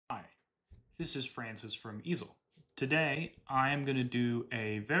This is Francis from Easel. Today, I am going to do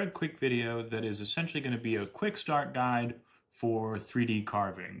a very quick video that is essentially going to be a quick start guide for 3D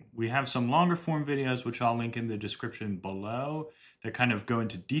carving. We have some longer form videos, which I'll link in the description below, that kind of go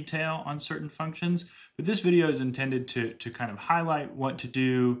into detail on certain functions. But this video is intended to kind of highlight what to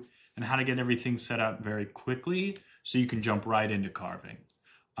do and how to get everything set up very quickly so you can jump right into carving.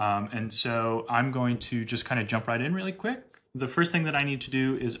 And so I'm going to just kind of jump right in really quick. The first thing that I need to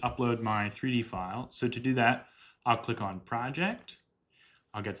do is upload my 3D file. So to do that, I'll click on Project.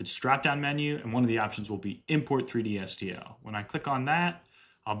 I'll get this drop-down menu, and one of the options will be Import 3D STL. When I click on that,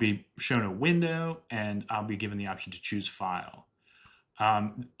 I'll be shown a window, and I'll be given the option to choose File.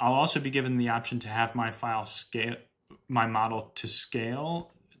 I'll also be given the option to have my file scale, my model to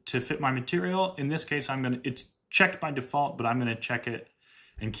scale to fit my material. In this case, it's checked by default, but I'm going to check it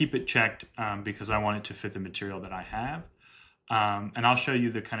and keep it checked because I want it to fit the material that I have. And I'll show you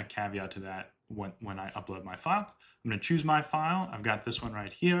the kind of caveat to that when I upload my file. I'm going to choose my file. I've got this one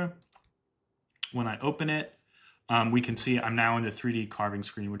right here. When I open it, we can see I'm now in the 3D carving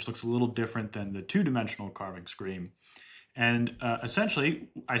screen, which looks a little different than the two-dimensional carving screen. And essentially,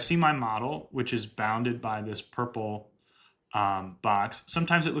 I see my model, which is bounded by this purple box.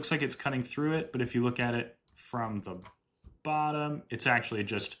 Sometimes it looks like it's cutting through it, but if you look at it from the bottom, it's actually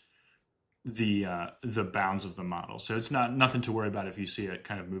just the bounds of the model. So it's nothing to worry about if you see it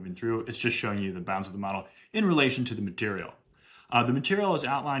kind of moving through. It's just showing you the bounds of the model in relation to the material. The material is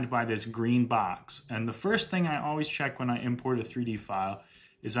outlined by this green box. And the first thing I always check when I import a 3D file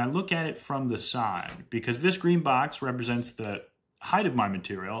is I look at it from the side, because this green box represents the height of my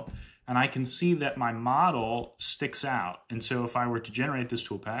material, and I can see that my model sticks out. And so if I were to generate this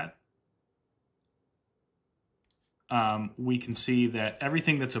toolpath, we can see that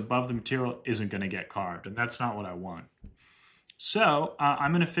everything that's above the material isn't going to get carved, and that's not what I want. So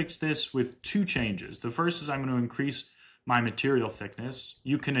I'm going to fix this with two changes. The first is I'm going to increase my material thickness.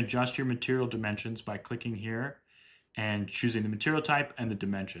 You can adjust your material dimensions by clicking here and choosing the material type and the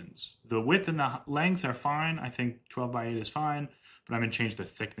dimensions. The width and the length are fine. I think 12 by 8 is fine, but I'm going to change the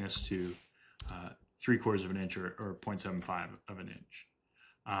thickness to 3/4 of an inch or 0.75 of an inch.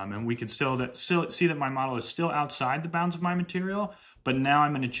 And we can still see that my model is still outside the bounds of my material, but now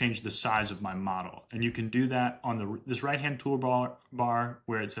I'm going to change the size of my model. And you can do that on this right-hand toolbar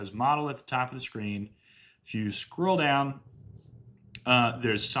where it says Model at the top of the screen. If you scroll down,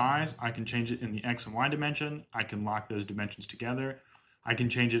 there's size. I can change it in the X and Y dimension. I can lock those dimensions together. I can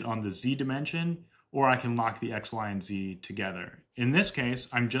change it on the Z dimension, or I can lock the X, Y, and Z together. In this case,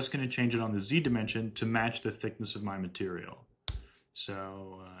 I'm just going to change it on the Z dimension to match the thickness of my material.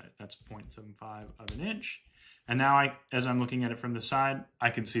 So that's 0.75 of an inch. And now as I'm looking at it from the side, I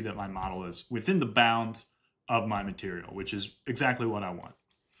can see that my model is within the bounds of my material, which is exactly what I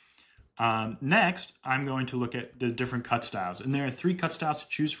want. Next, I'm going to look at the different cut styles. And there are 3 cut styles to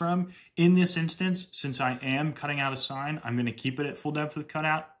choose from. In this instance, since I am cutting out a sign, I'm going to keep it at full depth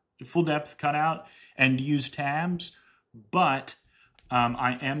cutout and use tabs. But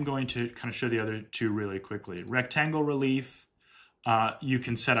I am going to kind of show the other 2 really quickly. Rectangle relief. You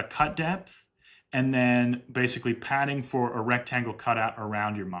can set a cut depth and then basically padding for a rectangle cutout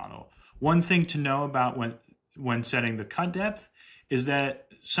around your model. One thing to know about when setting the cut depth is that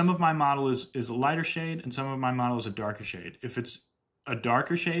some of my model is a lighter shade and some of my model is a darker shade. If it's a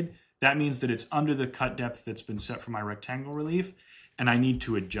darker shade, that means that it's under the cut depth that's been set for my rectangle relief, and I need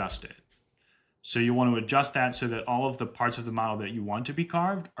to adjust it. So you want to adjust that so that all of the parts of the model that you want to be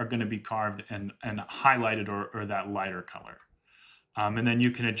carved are going to be carved and highlighted or that lighter color. And then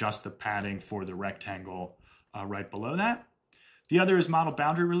you can adjust the padding for the rectangle right below that. The other is model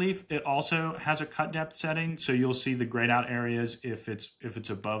boundary relief. It also has a cut depth setting, so you'll see the grayed out areas if it's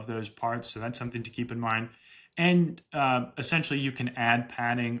above those parts. So that's something to keep in mind. And essentially you can add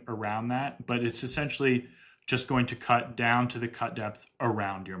padding around that, but it's essentially just going to cut down to the cut depth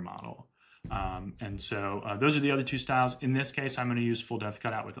around your model. And so those are the other 2 styles. In this case, I'm going to use full depth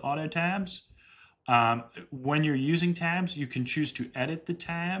cutout with auto tabs. When you're using tabs, you can choose to edit the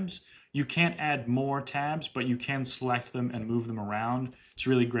tabs. You can't add more tabs, but you can select them and move them around. It's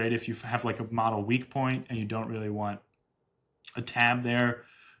really great if you have like a model weak point and you don't really want a tab there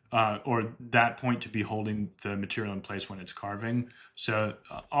or that point to be holding the material in place when it's carving. So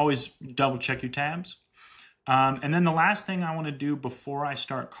always double check your tabs. And then the last thing I want to do before I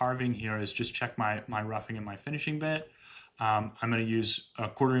start carving here is just check my roughing and my finishing bit. I'm going to use a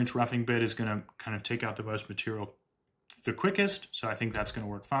 1/4 inch roughing bit is going to kind of take out the most material the quickest. So I think that's going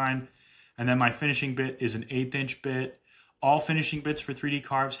to work fine. And then my finishing bit is an 1/8 inch bit. All finishing bits for 3D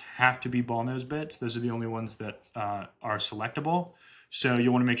carves have to be ball nose bits. Those are the only ones that are selectable. So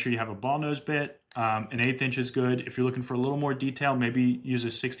you want to make sure you have a ball nose bit. An 1/8 inch is good. If you're looking for a little more detail, maybe use a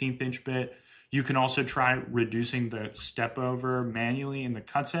 16th inch bit. You can also try reducing the step over manually in the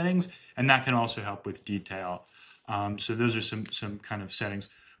cut settings, and that can also help with detail. So those are some kind of settings.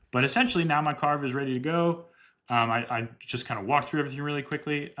 But essentially now my carve is ready to go. I just kind of walked through everything really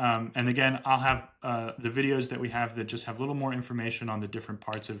quickly. And again, I'll have the videos that we have that just have a little more information on the different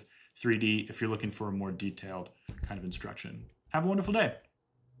parts of 3D if you're looking for a more detailed kind of instruction. Have a wonderful day.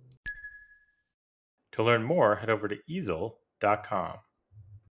 To learn more, head over to easel.com.